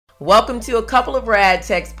Welcome to a couple of Rad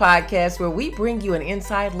Techs podcasts where we bring you an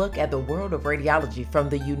inside look at the world of radiology from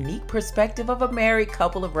the unique perspective of a married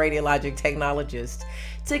couple of radiologic technologists.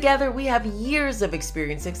 Together, we have years of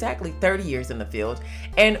experience, exactly 30 years in the field,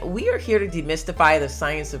 and we are here to demystify the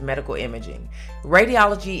science of medical imaging.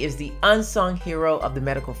 Radiology is the unsung hero of the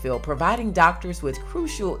medical field, providing doctors with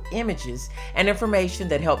crucial images and information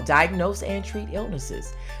that help diagnose and treat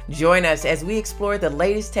illnesses. Join us as we explore the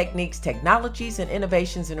latest techniques, technologies, and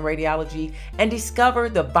innovations in radiology and discover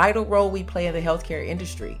the vital role we play in the healthcare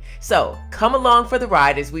industry. So come along for the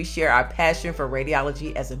ride as we share our passion for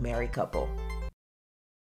radiology as a married couple.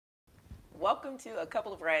 Welcome to a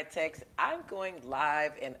couple of Rad Techs. I'm going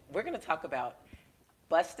live and we're going to talk about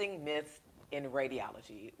busting myths in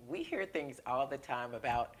radiology. We hear things all the time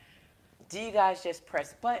about, do you guys just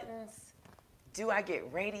press buttons? Do I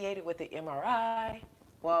get radiated with the MRI?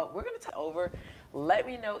 Well, we're going to talk over. Let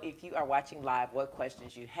me know if you are watching live what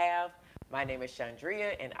questions you have. My name is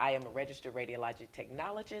Chandria, and I am a registered radiologic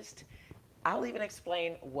technologist. I'll even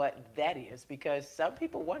explain what that is because some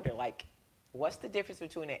people wonder, like, what's the difference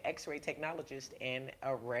between an X-ray technologist and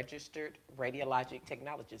a registered radiologic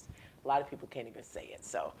technologist? A lot of people can't even say it,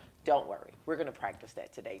 so don't worry. We're going to practice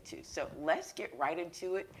that today, too. So let's get right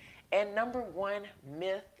into it. And number one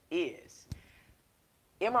myth is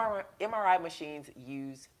MRI machines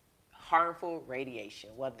use harmful radiation.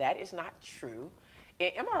 Well, that is not true.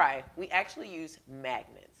 In MRI, we actually use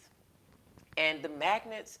magnets. And the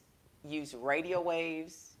magnets use radio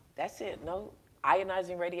waves. That's it. No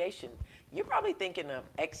ionizing radiation. You're probably thinking of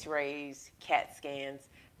X-rays, CAT scans.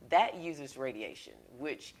 That uses radiation,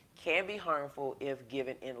 which can be harmful if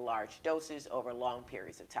given in large doses over long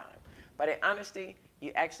periods of time. But in honesty,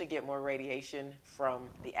 you actually get more radiation from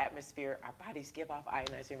the atmosphere. Our bodies give off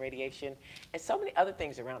ionizing radiation and so many other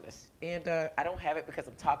things around us. And I don't have it because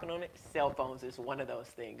I'm talking on it. Cell phones is one of those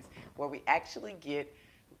things where we actually get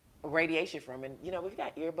radiation from. And, you know, we've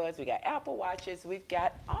got earbuds, we got Apple Watches, we've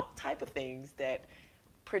got all type of things that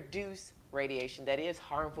produce radiation that is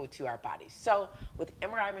harmful to our bodies. So with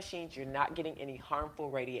MRI machines, you're not getting any harmful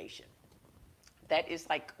radiation. That is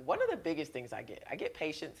like one of the biggest things I get. I get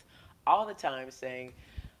patients all the time saying,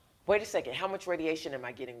 wait a second, how much radiation am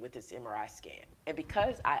I getting with this MRI scan? And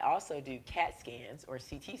because I also do CAT scans or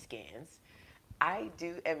CT scans, I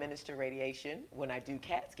do administer radiation when I do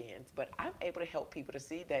CAT scans, but I'm able to help people to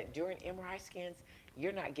see that during MRI scans,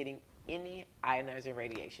 you're not getting any ionizing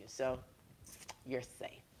radiation. So you're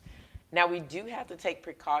safe. Now, we do have to take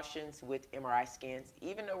precautions with MRI scans,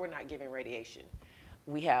 even though we're not giving radiation.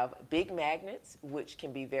 We have big magnets, which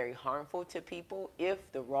can be very harmful to people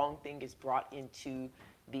if the wrong thing is brought into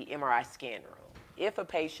the MRI scan room. If a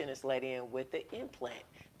patient is let in with the implant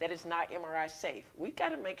that is not MRI safe, we've got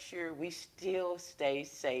to make sure we still stay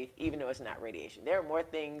safe, even though it's not radiation. There are more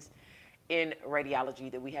things in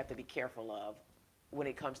radiology that we have to be careful of when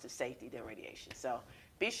it comes to safety than radiation. So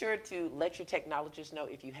be sure to let your technologist know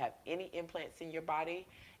if you have any implants in your body.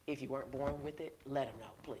 If you weren't born with it, let them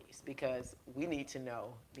know, please, because we need to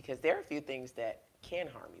know, because there are a few things that can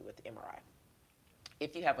harm you with MRI.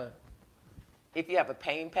 If you have a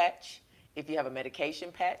pain patch, if you have a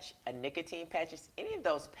medication patch, a nicotine patches, any of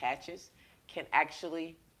those patches can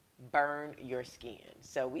actually burn your skin.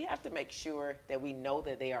 So we have to make sure that we know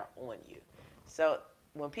that they are on you. So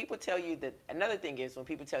when people tell you that, another thing is when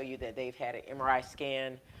people tell you that they've had an MRI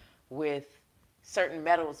scan with certain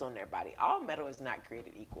metals on their body. All metal is not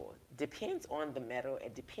created equal. Depends on the metal.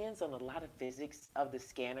 It depends on a lot of physics of the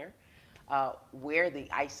scanner, where the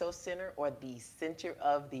isocenter or the center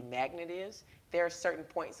of the magnet is. There are certain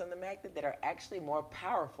points on the magnet that are actually more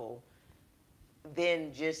powerful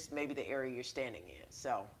than just maybe the area you're standing in.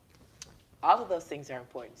 So all of those things are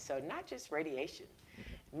important. So not just radiation.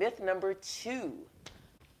 Myth number two,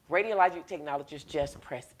 radiologic technologists just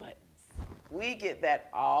press buttons. We get that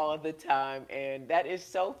all the time, and that is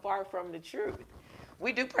so far from the truth.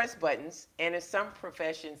 We do press buttons, and in some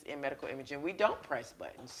professions in medical imaging, we don't press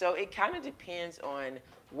buttons. So it kind of depends on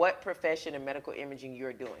what profession in medical imaging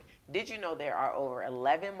you're doing. Did you know there are over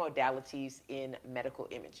 11 modalities in medical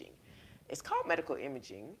imaging? It's called medical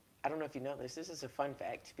imaging. I don't know if you know this. This is a fun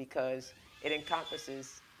fact because it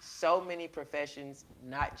encompasses so many professions,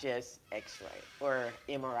 not just X-ray or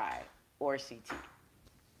MRI or CT.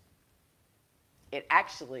 It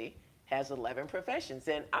actually has 11 professions,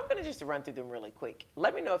 and I'm going to just run through them really quick.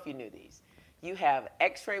 Let me know if you knew these. You have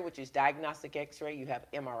X-ray, which is diagnostic X-ray. You have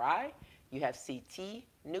MRI. You have CT,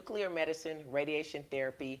 nuclear medicine, radiation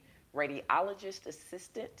therapy, radiologist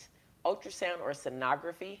assistant, ultrasound or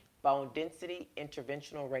sonography, bone density,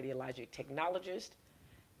 interventional radiologic technologist.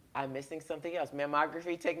 I'm missing something else,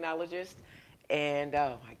 mammography technologist, And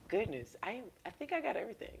oh my goodness, I think I got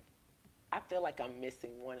everything. I feel like I'm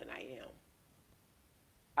missing one, and I am.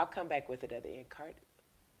 I'll come back with it at the end.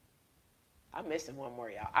 I'm missing one more,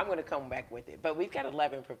 y'all. I'm going to come back with it. But we've got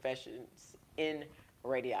 11 professions in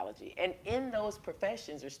radiology. And in those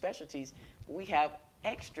professions or specialties, we have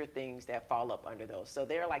extra things that fall up under those. So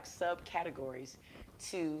there are like subcategories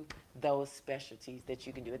to those specialties that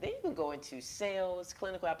you can do. And then you can go into sales,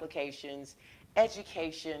 clinical applications,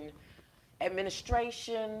 education,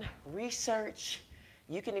 administration, research.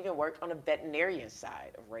 You can even work on a veterinarian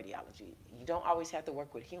side of radiology. You don't always have to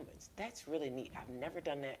work with humans. That's really neat. I've never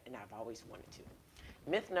done that, and I've always wanted to.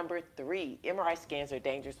 Myth number 3, MRI scans are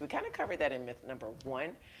dangerous. We kind of covered that in myth number 1.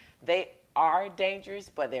 They are dangerous,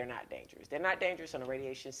 but they're not dangerous. They're not dangerous on the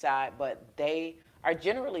radiation side, but they are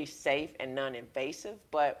generally safe and non-invasive,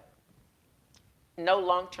 but no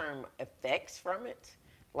long-term effects from it.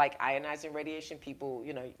 Like ionizing radiation, people,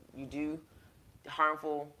 you do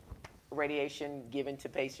harmful radiation given to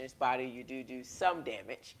patient's body, you do some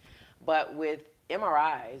damage. But with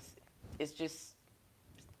MRIs, it's just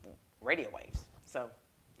radio waves. So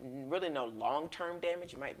really no long-term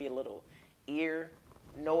damage. It might be a little ear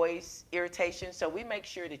noise irritation. So we make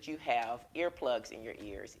sure that you have earplugs in your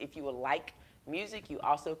ears. If you would like music, you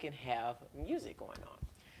also can have music going on.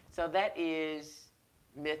 So that is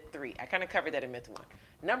myth 3. I kind of covered that in myth 1.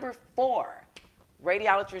 Number 4,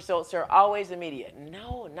 radiology results are always immediate.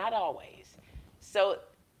 No, not always. So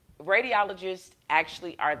radiologists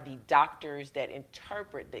actually are the doctors that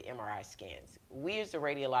interpret the MRI scans. We as the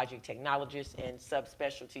radiologic technologists and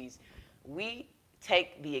subspecialties, we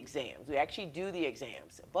take the exams. We actually do the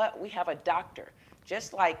exams, but we have a doctor.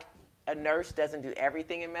 Just like a nurse doesn't do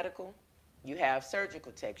everything in medical, you have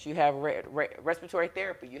surgical techs, you have respiratory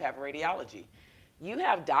therapy, you have radiology. You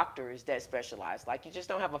have doctors that specialize. Like you just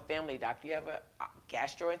don't have a family doctor. You have a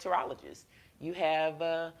gastroenterologist. You have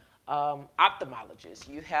a ophthalmologist.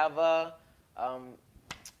 You have a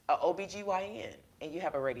OBGYN, and you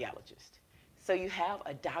have a radiologist. So you have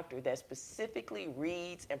a doctor that specifically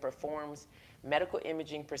reads and performs medical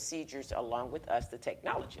imaging procedures along with us, the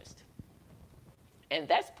technologist. And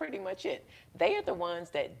that's pretty much it. They are the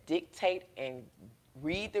ones that dictate and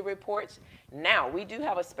read the reports. Now, we do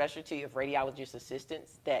have a specialty of radiologist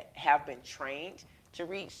assistants that have been trained to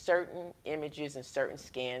read certain images and certain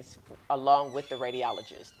scans along with the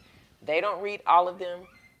radiologist. They don't read all of them.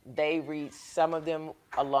 They read some of them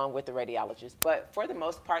along with the radiologist. But for the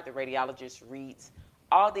most part, the radiologist reads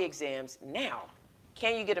all the exams. Now,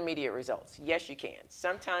 can you get immediate results? Yes, you can.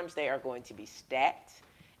 Sometimes they are going to be stacked,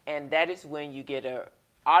 and that is when you get an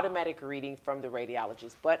automatic reading from the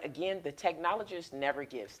radiologist. But again, the technologist never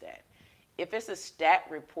gives that. If it's a stat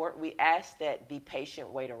report, we ask that the patient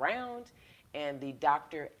wait around and the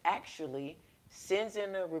doctor actually sends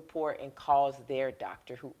in a report and calls their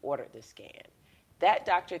doctor who ordered the scan. That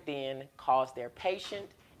doctor then calls their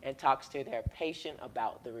patient and talks to their patient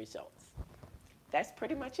about the results. That's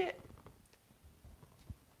pretty much it.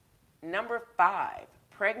 Number 5,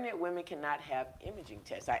 pregnant women cannot have imaging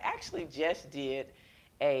tests. I actually just did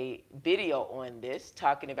a video on this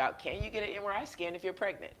talking about, can you get an MRI scan if you're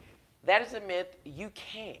pregnant? That is a myth. You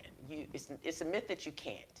can. It's a myth that you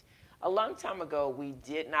can't. A long time ago, we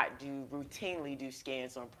did not routinely do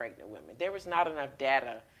scans on pregnant women. There was not enough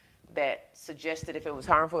data that suggested if it was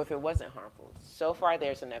harmful, if it wasn't harmful. So far,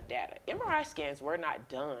 there's enough data. MRI scans were not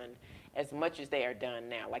done as much as they are done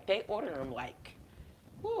now. Like they order them like,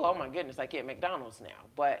 oh my goodness, like at McDonald's now.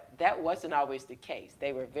 But that wasn't always the case.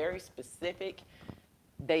 They were very specific.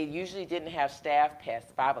 They usually didn't have staff past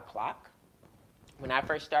 5 o'clock when I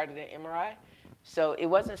first started at MRI. So it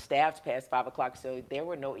wasn't staffed past 5 o'clock, so there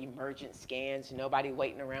were no emergent scans, nobody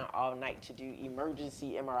waiting around all night to do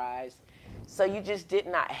emergency MRIs. So you just did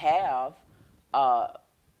not have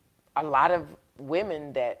a lot of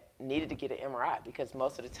women that needed to get an MRI, because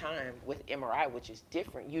most of the time with MRI, which is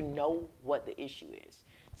different, you know what the issue is.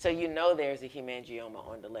 So you know there's a hemangioma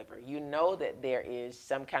on the liver. You know that there is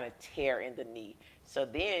some kind of tear in the knee. So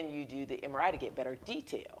then you do the MRI to get better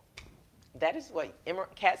detail. That is what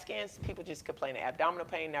CAT scans, people just complain of abdominal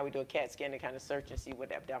pain. Now we do a CAT scan to kind of search and see what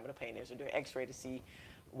the abdominal pain is, or do an x-ray to see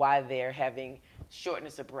why they're having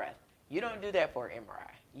shortness of breath. You don't do that for an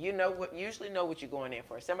MRI. You usually know what you're going in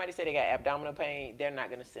for. If somebody said they got abdominal pain, they're not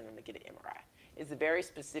going to send them to get an MRI. It's very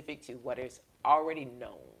specific to what is already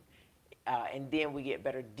known. And then we get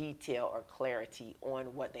better detail or clarity on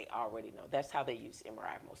what they already know. That's how they use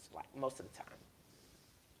MRI most of the time.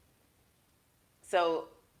 So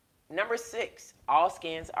number 6, all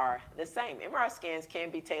scans are the same. MRI scans can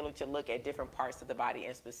be tailored to look at different parts of the body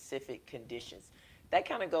and specific conditions. that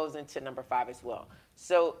kind of goes into number 5 as well.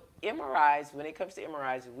 So MRIs, when it comes to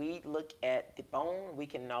MRIs, we look at the bone. We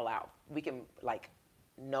can null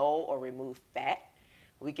or remove fat.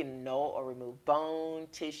 We can null or remove bone,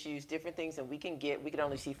 tissues, different things, and we can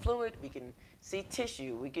only see fluid, we can see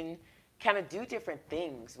tissue, we can kind of do different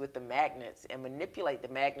things with the magnets and manipulate the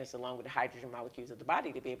magnets along with the hydrogen molecules of the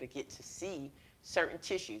body to be able to get to see certain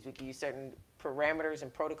tissues. We can use certain parameters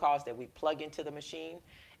and protocols that we plug into the machine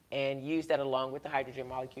and use that along with the hydrogen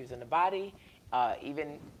molecules in the body,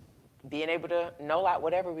 even being able to null out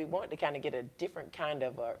whatever we want to kind of get a different kind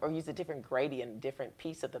of, or use a different gradient, different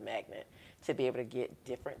piece of the magnet to be able to get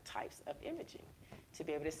different types of imaging, to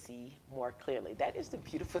be able to see more clearly. That is the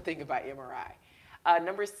beautiful thing about MRI.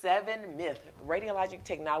 Number 7 myth, radiologic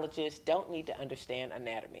technologists don't need to understand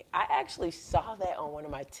anatomy. I actually saw that on one of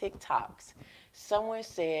my TikToks. Someone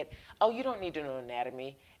said, oh, you don't need to know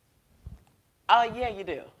anatomy. Yeah, you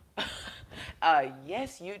do.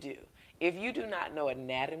 Yes, you do. If you do not know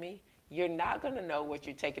anatomy, you're not going to know what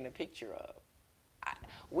you're taking a picture of.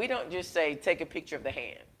 We don't just say, take a picture of the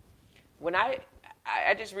hand. When I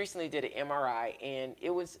just recently did an MRI, and it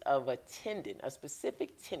was of a tendon, a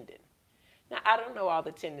specific tendon. Now, I don't know all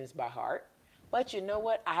the tendons by heart, but you know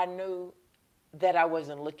what? I knew that I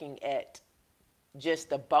wasn't looking at just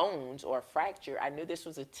the bones or a fracture. I knew this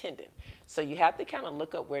was a tendon. So you have to kind of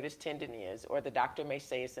look up where this tendon is, or the doctor may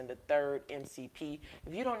say it's in the 3rd MCP.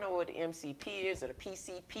 If you don't know what the MCP is, or the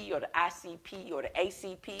PCP, or the ICP, or the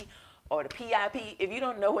ACP, or the PIP, if you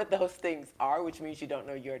don't know what those things are, which means you don't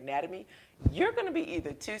know your anatomy, you're going to be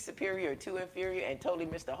either too superior or too inferior and totally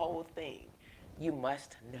miss the whole thing. You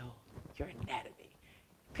must know your anatomy.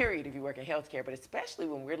 Period, if you work in healthcare, but especially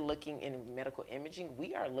when we're looking in medical imaging,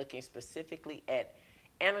 we are looking specifically at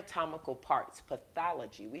anatomical parts,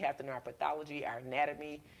 pathology. We have to know our pathology, our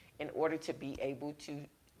anatomy, in order to be able to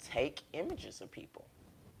take images of people.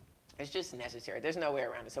 It's just necessary. There's no way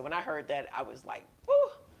around it. So when I heard that, I was like, whoo,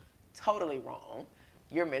 totally wrong.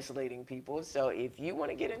 You're misleading people. So if you want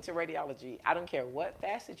to get into radiology, I don't care what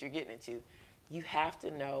facet you're getting into, you have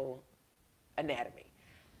to know anatomy.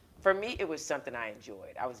 For me, it was something I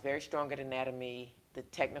enjoyed. I was very strong at anatomy, the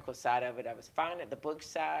technical side of it. I was fine at the book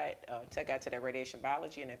side. Took out to that radiation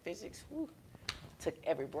biology and that physics. Whew, took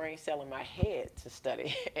every brain cell in my head to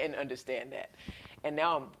study and understand that. And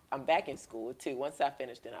now I'm back in school too. Once I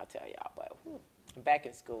finish, then I'll tell y'all. But I'm back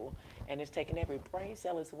in school, and it's taking every brain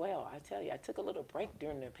cell as well. I tell you, I took a little break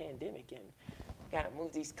during the pandemic and got to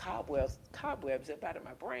move these cobwebs up out of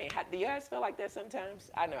my brain. Do you guys feel like that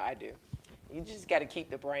sometimes? I know I do. You just got to keep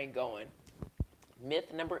the brain going.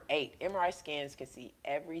 Myth number 8, MRI scans can see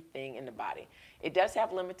everything in the body. It does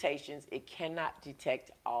have limitations. It cannot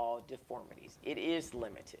detect all deformities. It is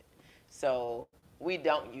limited. So we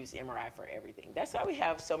don't use MRI for everything. That's why we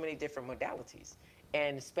have so many different modalities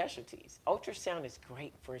and specialties. Ultrasound is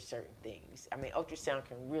great for certain things. I mean, ultrasound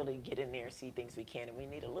can really get in there and see things we can, and we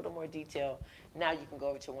need a little more detail. Now you can go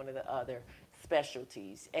over to one of the other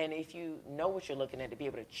specialties. And if you know what you're looking at to be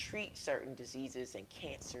able to treat certain diseases and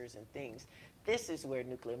cancers and things, this is where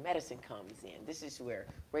nuclear medicine comes in. This is where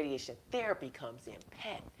radiation therapy comes in,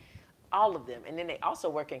 PET, all of them. And then they also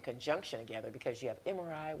work in conjunction together because you have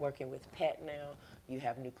MRI working with PET now. You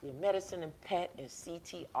have nuclear medicine and PET and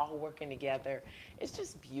CT all working together. It's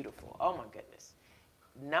just beautiful. Oh my goodness.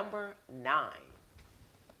 Number 9,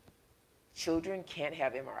 children can't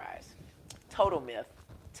have MRIs. Total myth.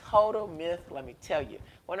 Total myth, let me tell you.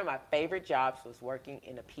 One of my favorite jobs was working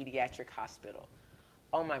in a pediatric hospital.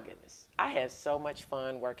 Oh my goodness. I had so much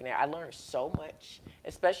fun working there. I learned so much,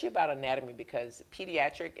 especially about anatomy, because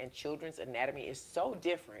pediatric and children's anatomy is so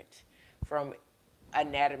different from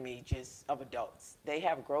anatomy just of adults. They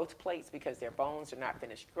have growth plates because their bones are not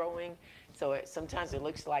finished growing. So sometimes it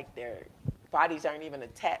looks like their bodies aren't even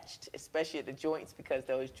attached, especially at the joints, because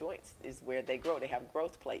those joints is where they grow. They have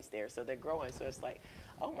growth plates there, so they're growing. So it's like,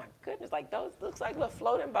 oh my goodness, like those looks like little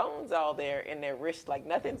floating bones all there in their wrists, like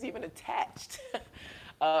nothing's even attached.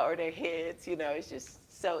 Or their heads, you know, it's just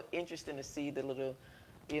so interesting to see the little,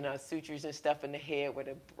 you know, sutures and stuff in the head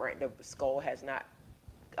where the skull has not,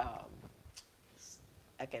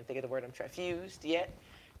 I can't think of the word, I'm fused yet.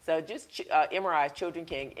 So just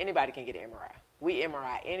MRIs, anybody can get an MRI. We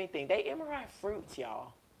MRI anything. They MRI fruits,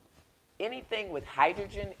 y'all. Anything with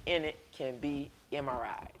hydrogen in it can be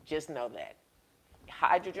MRI. Just know that.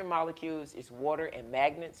 Hydrogen molecules is water and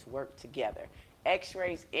magnets work together.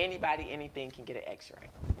 X-rays, anybody, anything can get an X-ray.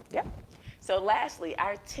 Yep. So lastly,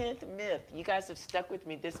 our 10th myth. You guys have stuck with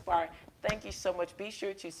me this far. Thank you so much. Be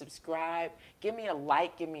sure to subscribe. Give me a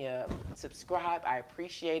like. Give me a subscribe. I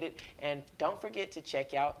appreciate it. And don't forget to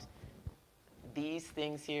check out these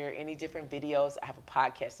things here, any different videos, I have a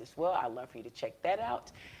podcast as well. I'd love for you to check that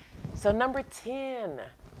out. So number 10,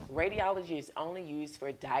 radiology is only used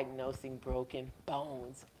for diagnosing broken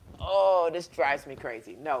bones. Oh, this drives me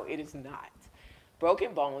crazy. No, it is not.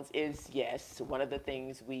 Broken bones is, yes, one of the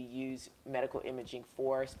things we use medical imaging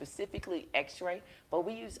for, specifically x-ray, but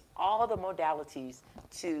we use all the modalities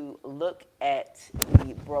to look at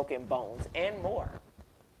the broken bones and more.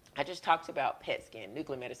 I just talked about PET scan,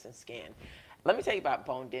 nuclear medicine scan. Let me tell you about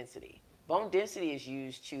bone density. Bone density is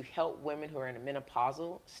used to help women who are in a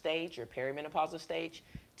menopausal stage or perimenopausal stage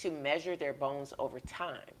to measure their bones over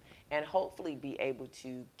time and hopefully be able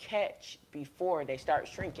to catch before they start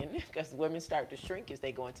shrinking, because women start to shrink as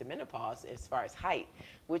they go into menopause as far as height,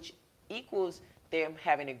 which equals them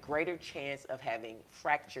having a greater chance of having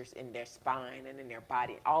fractures in their spine and in their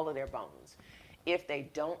body, all of their bones. If they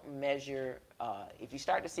don't measure, if you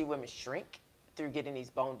start to see women shrink through getting these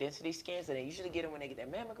bone density scans, and they usually get them when they get their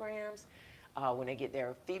mammograms, when they get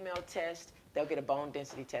their female test, they'll get a bone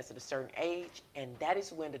density test at a certain age, and that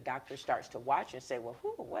is when the doctor starts to watch and say, well,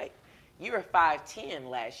 wait, you were 5'10"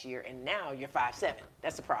 last year, and now you're 5'7".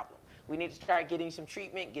 That's a problem. We need to start getting some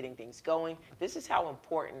treatment, getting things going. This is how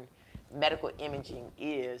important medical imaging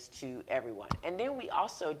is to everyone. And then we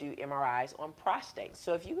also do MRIs on prostate.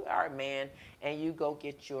 So if you are a man and you go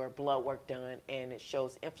get your blood work done and it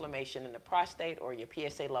shows inflammation in the prostate or your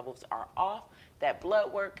PSA levels are off, that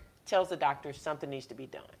blood work tells the doctor something needs to be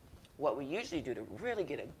done. What we usually do to really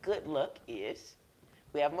get a good look is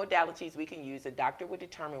we have modalities we can use. The doctor would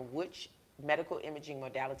determine which medical imaging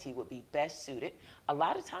modality would be best suited. A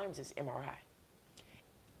lot of times it's MRI.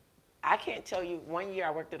 I can't tell you, one year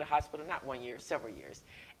I worked at a hospital, not 1 year, several years,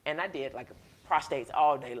 and I did like prostates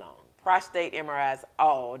all day long, prostate MRIs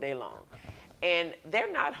all day long. And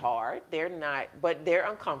they're not hard, but they're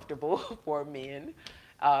uncomfortable for men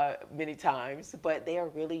many times, but they are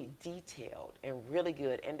really detailed and really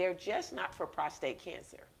good. And they're just not for prostate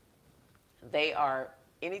cancer. They are,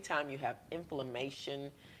 anytime you have inflammation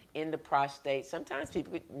in the prostate, sometimes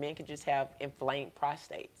men can just have inflamed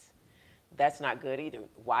prostates. That's not good either.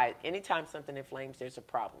 Why? Anytime something inflames, there's a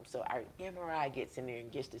problem. So our MRI gets in there and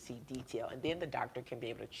gets to see detail. And then the doctor can be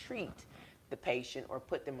able to treat the patient or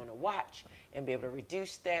put them on a watch and be able to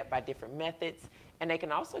reduce that by different methods. And they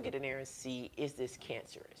can also get in there and see, is this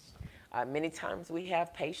cancerous? Many times we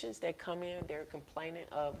have patients that come in, they're complaining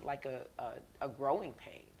of like a growing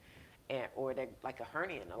pain or like a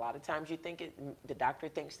hernia. And a lot of times the doctor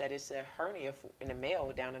thinks that it's a hernia in a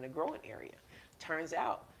male down in the growing area. Turns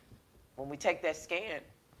out, when we take that scan,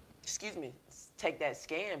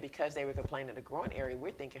 because they were complaining of the groin area,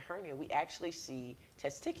 we're thinking hernia, we actually see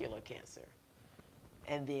testicular cancer.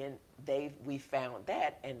 And then we found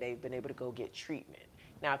that, and they've been able to go get treatment.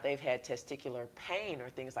 Now, if they've had testicular pain or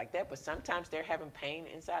things like that, but sometimes they're having pain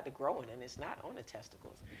inside the groin, and it's not on the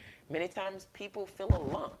testicles. Many times people feel a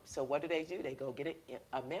lump. So what do? They go get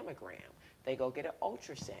a mammogram. They go get an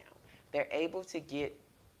ultrasound. They're able to get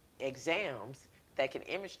exams that can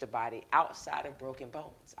image the body outside of broken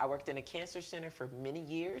bones. I worked in a cancer center for many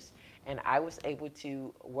years, and I was able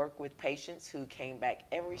to work with patients who came back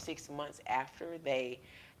every 6 months after they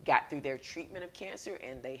got through their treatment of cancer,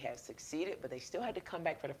 and they have succeeded, but they still had to come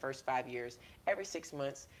back for the first 5 years, every 6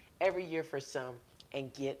 months, every year for some,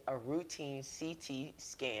 and get a routine CT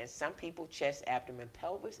scan. Some people, chest, abdomen,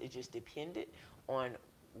 pelvis. It just depended on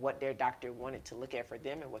what their doctor wanted to look at for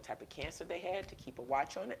them and what type of cancer they had to keep a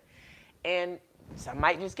watch on it. And some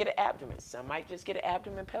might just get an abdomen. Some might just get an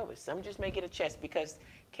abdomen, pelvis. Some just may get a chest, because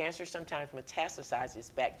cancer sometimes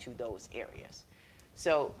metastasizes back to those areas.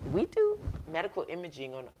 So we do medical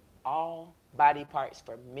imaging on all body parts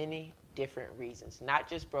for many different reasons, not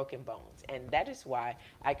just broken bones. And that is why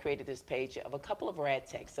I created this page of a couple of rad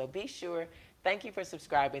techs. So be sure, thank you for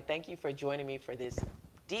subscribing. Thank you for joining me for this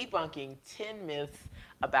debunking 10 myths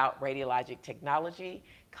about radiologic technology.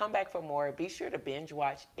 Come back for more. Be sure to binge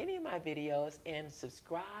watch any of my videos and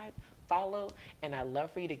subscribe, follow, and I'd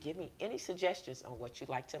love for you to give me any suggestions on what you'd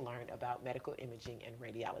like to learn about medical imaging and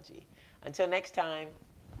radiology. Until next time.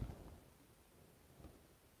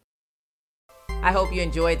 I hope you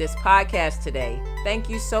enjoyed this podcast today. Thank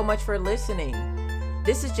you so much for listening.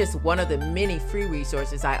 This is just one of the many free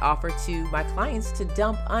resources I offer to my clients to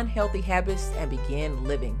dump unhealthy habits and begin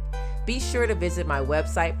living. Be sure to visit my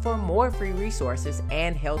website for more free resources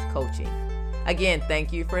and health coaching. Again,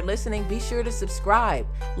 thank you for listening. Be sure to subscribe,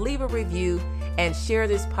 leave a review, and share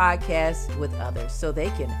this podcast with others so they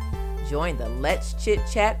can join the Let's Chit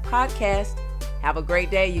Chat podcast. Have a great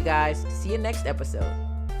day, you guys. See you next episode.